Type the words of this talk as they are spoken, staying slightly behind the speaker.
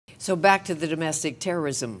So back to the domestic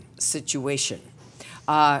terrorism situation.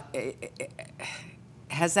 Has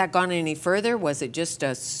that gone any further? Was it just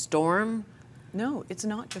a storm? No, it's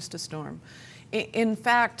not just a storm. In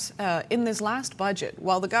fact, in this last budget,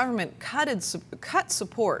 while the government cut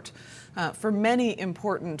support for many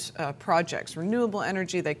important projects, renewable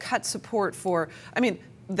energy, they cut support for,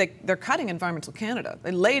 they're cutting Environmental Canada.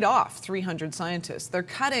 They laid off 300 scientists. They're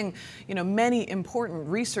cutting, many important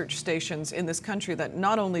research stations in this country that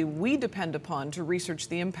not only we depend upon to research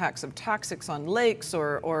the impacts of toxics on lakes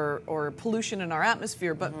or pollution in our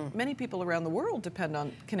atmosphere, but many people around the world depend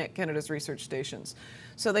on Canada's research stations.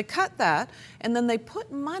 So they cut that, and then they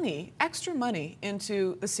put money, extra money,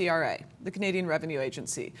 into the CRA, the Canadian Revenue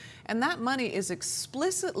Agency. And that money is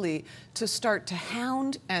explicitly to start to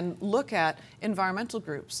hound and look at environmental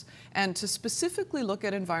groups, and to specifically look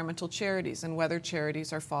at environmental charities and whether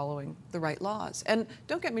charities are following the right laws. And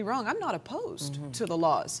don't get me wrong, I'm not opposed to the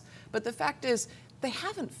laws, but the fact is, they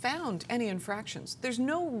haven't found any infractions. There's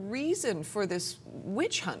no reason for this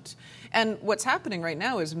witch hunt. And what's happening right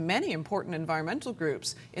now is many important environmental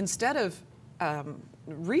groups, instead of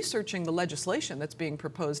researching the legislation that's being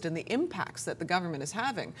proposed and the impacts that the government is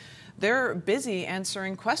having, they're busy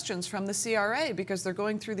answering questions from the CRA because they're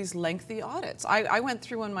going through these lengthy audits. I went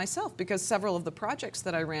through one myself because several of the projects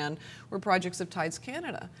that I ran were projects of Tides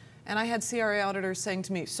Canada. And I had CRA auditors saying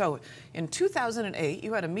to me, so in 2008,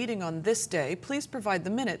 you had a meeting on this day, please provide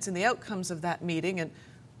the minutes and the outcomes of that meeting. And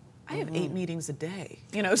I have 8 meetings a day,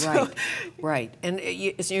 so. Right. And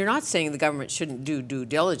so you're not saying the government shouldn't do due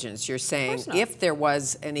diligence. You're saying if there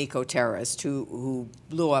was an eco-terrorist who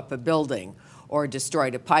blew up a building or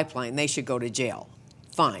destroyed a pipeline, they should go to jail.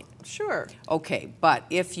 Fine. Sure. Okay, but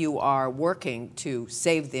if you are working to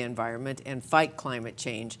save the environment and fight climate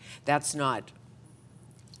change, that's not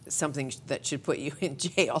something that should put you in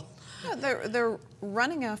jail. Yeah, they're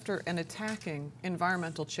running after and attacking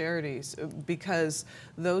environmental charities because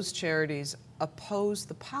those charities oppose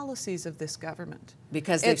the policies of this government.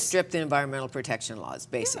 Because they've stripped the environmental protection laws,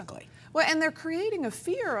 basically. Yeah. Well, and they're creating a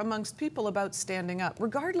fear amongst people about standing up,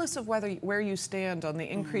 regardless of where you stand on the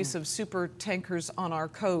increase of super tankers on our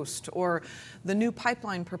coast or the new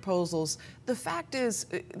pipeline proposals. The fact is,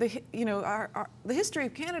 the history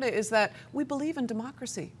of Canada is that we believe in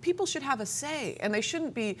democracy. People should have a say, and they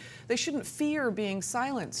shouldn't fear being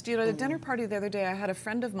silenced. At a dinner party the other day, I had a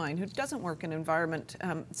friend of mine who doesn't work in environment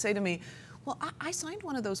say to me, well, I signed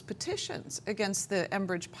one of those petitions against the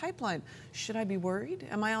Enbridge pipeline. Should I be worried?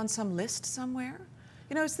 Am I on some list somewhere?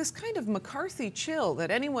 It's this kind of McCarthy chill that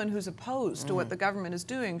anyone who's opposed to what the government is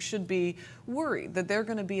doing should be worried that they're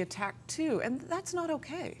going to be attacked too, and that's not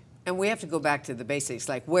okay. And we have to go back to the basics,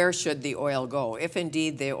 like where should the oil go? If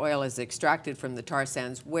indeed the oil is extracted from the tar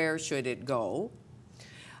sands, where should it go?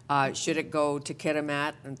 Should it go to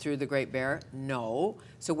Kitimat and through the Great Bear? No.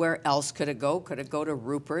 So where else could it go? Could it go to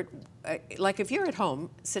Rupert? Like if you're at home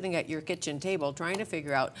sitting at your kitchen table trying to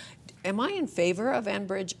figure out, am I in favor of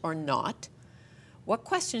Enbridge or not? What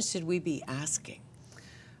questions should we be asking?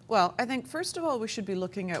 Well, I think first of all we should be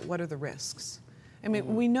looking at what are the risks.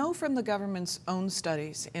 We know from the government's own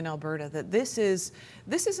studies in Alberta that this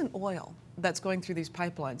isn't oil that's going through these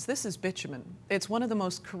pipelines. This is bitumen. It's one of the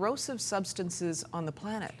most corrosive substances on the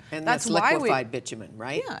planet. And that's liquefied bitumen,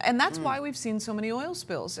 right? Yeah, and that's why we've seen so many oil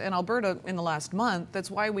spills in Alberta in the last month. That's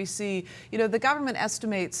why we see, the government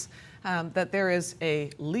estimates that there is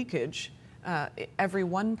a leakage every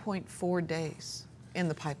 1.4 days in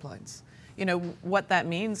the pipelines. What that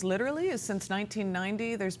means literally is since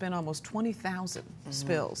 1990, there's been almost 20,000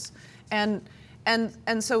 spills. And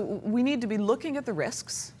so we need to be looking at the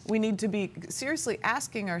risks. We need to be seriously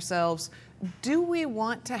asking ourselves, do we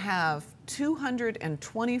want to have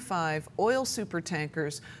 225 oil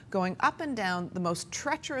supertankers going up and down the most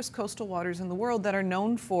treacherous coastal waters in the world that are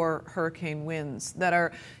known for hurricane winds, that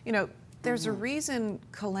are, there's a reason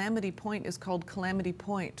Calamity Point is called Calamity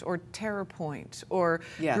Point or Terror Point or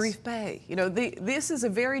Grief Bay. This is a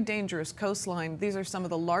very dangerous coastline. These are some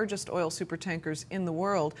of the largest oil supertankers in the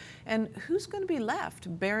world. And who's going to be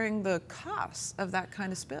left bearing the costs of that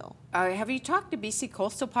kind of spill? Have you talked to BC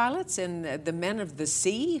coastal pilots and the men of the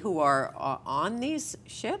sea who are on these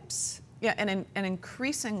ships? Yeah, and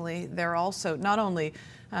increasingly they're also not only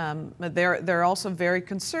they're also very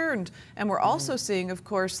concerned, and we're also seeing, of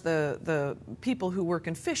course, the people who work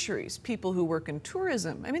in fisheries, people who work in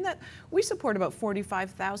tourism. That we support about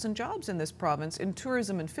 45,000 jobs in this province in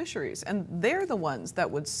tourism and fisheries, and they're the ones that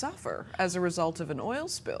would suffer as a result of an oil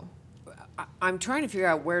spill. I'm trying to figure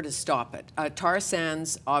out where to stop it. Tar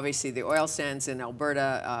sands, obviously the oil sands in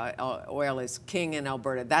Alberta, oil is king in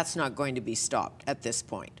Alberta. That's not going to be stopped at this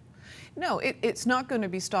point. No, it's not going to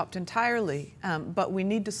be stopped entirely, but we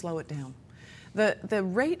need to slow it down. The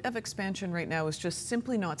rate of expansion right now is just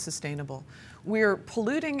simply not sustainable. We're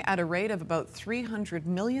polluting at a rate of about 300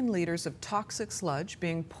 million liters of toxic sludge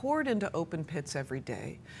being poured into open pits every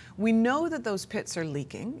day. We know that those pits are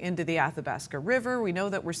leaking into the Athabasca River. We know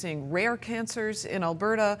that we're seeing rare cancers in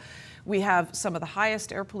Alberta. We have some of the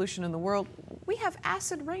highest air pollution in the world. We have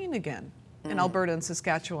acid rain again in Alberta and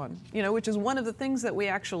Saskatchewan, which is one of the things that we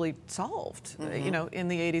actually solved, in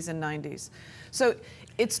the 80s and 90s. So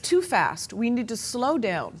it's too fast. We need to slow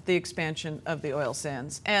down the expansion of the oil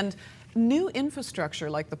sands. And new infrastructure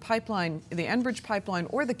like the pipeline, the Enbridge pipeline,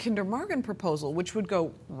 or the Kinder Morgan proposal, which would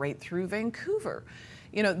go right through Vancouver,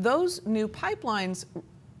 those new pipelines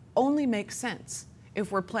only make sense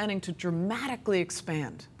if we're planning to dramatically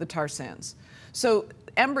expand the tar sands. So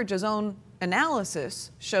Enbridge's own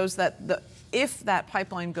analysis shows that if that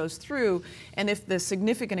pipeline goes through, and if the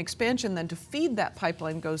significant expansion then to feed that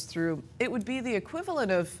pipeline goes through, it would be the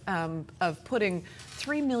equivalent of putting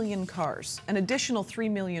 3 million cars, an additional 3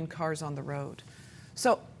 million cars on the road.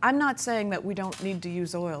 So I'm not saying that we don't need to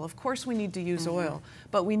use oil. Of course we need to use oil,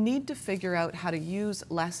 but we need to figure out how to use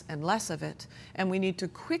less and less of it, and we need to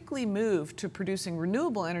quickly move to producing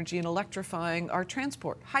renewable energy and electrifying our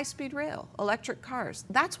transport, high-speed rail, electric cars.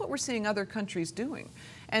 That's what we're seeing other countries doing.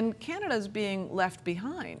 And Canada's being left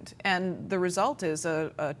behind, and the result is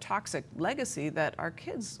a toxic legacy that our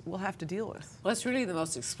kids will have to deal with. Well, it's really the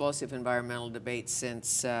most explosive environmental debate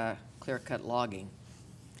since clear-cut logging.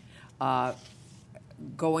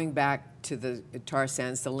 Going back to the tar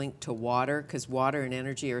sands, the link to water, because water and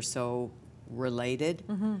energy are so related.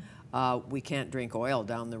 We can't drink oil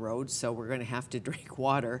down the road, so we're going to have to drink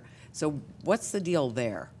water. So what's the deal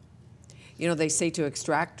there? They say to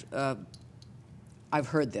extract, I've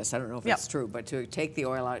heard this, I don't know if it's true, but to take the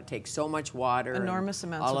oil out, it takes so much water. Enormous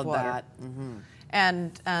amounts all of water. That.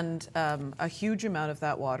 And a huge amount of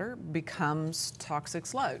that water becomes toxic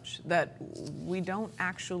sludge that we don't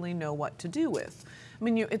actually know what to do with. I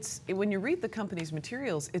mean, when you read the company's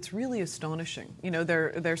materials, it's really astonishing.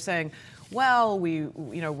 They're saying, well, we're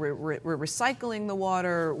recycling the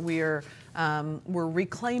water, we're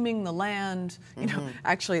reclaiming the land.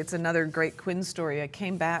 Actually, it's another great Quinn story. I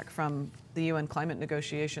came back from the UN climate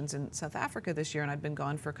negotiations in South Africa this year, and I'd been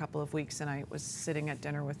gone for a couple of weeks, and I was sitting at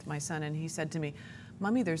dinner with my son, and he said to me,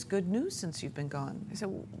 "Mommy, there's good news since you've been gone." I said,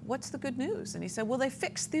 "What's the good news?" And he said, "Well, they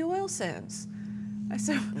fixed the oil sands." I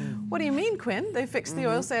said, "What do you mean, Quinn? They fixed the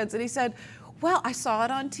oil sands?" And he said, "Well, I saw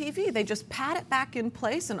it on TV. They just pat it back in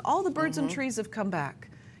place, and all the birds and trees have come back."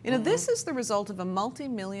 This is the result of a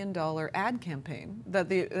multi-million-dollar ad campaign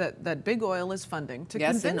that Big Oil is funding to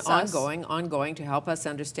convince us. Yes, ongoing to help us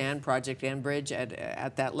understand Project Enbridge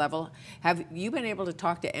at that level. Have you been able to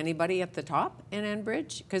talk to anybody at the top in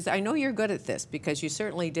Enbridge? Because I know you're good at this, because you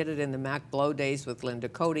certainly did it in the Mac Blow days with Linda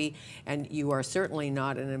Cody, and you are certainly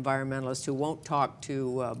not an environmentalist who won't talk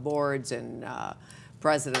to boards and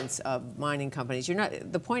presidents of mining companies.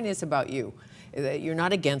 The point is about you. You're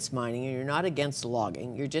not against mining, and you're not against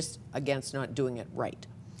logging. You're just against not doing it right.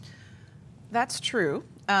 That's true.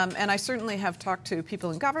 And I certainly have talked to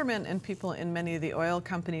people in government and people in many of the oil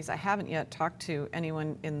companies. I haven't yet talked to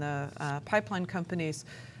anyone in the pipeline companies.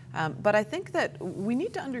 But I think that we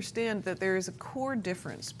need to understand that there is a core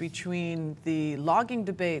difference between the logging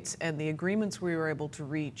debates and the agreements we were able to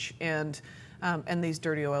reach and these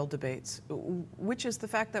dirty oil debates, which is the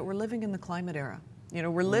fact that we're living in the climate era.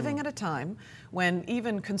 We're living at a time when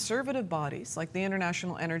even conservative bodies like the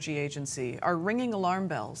International Energy Agency are ringing alarm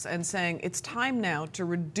bells and saying it's time now to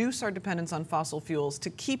reduce our dependence on fossil fuels, to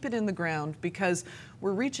keep it in the ground, because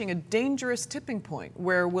we're reaching a dangerous tipping point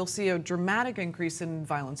where we'll see a dramatic increase in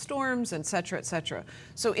violent storms, et cetera, et cetera.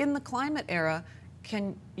 So in the climate era,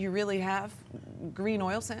 can you really have green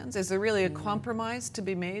oil sands? Is there really a compromise to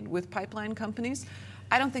be made with pipeline companies?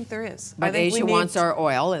 I don't think there is. But Asia wants our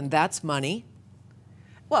oil, and that's money.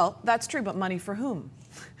 Well, that's true, but money for whom?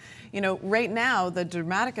 Right now, the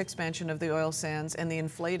dramatic expansion of the oil sands and the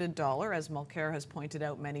inflated dollar, as Mulcair has pointed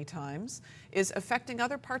out many times, is affecting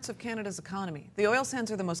other parts of Canada's economy. The oil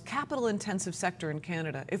sands are the most capital-intensive sector in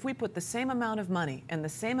Canada. If we put the same amount of money and the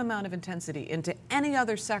same amount of intensity into any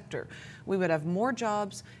other sector, we would have more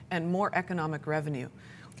jobs and more economic revenue.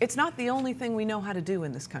 It's not the only thing we know how to do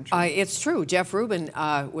in this country. It's true. Jeff Rubin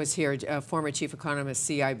was here, former chief economist,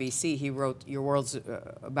 CIBC. He wrote Your World's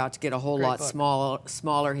About to Get a Whole Lot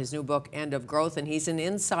Smaller, his new book, End of Growth. And he's an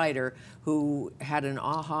insider who had an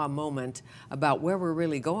aha moment about where we're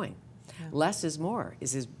really going. Yeah. Less is more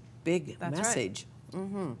is his big message.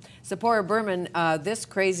 Right. Tzeporah Berman, this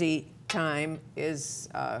crazy Time is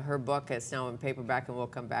her book. It's now in paperback, and we'll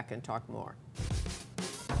come back and talk more.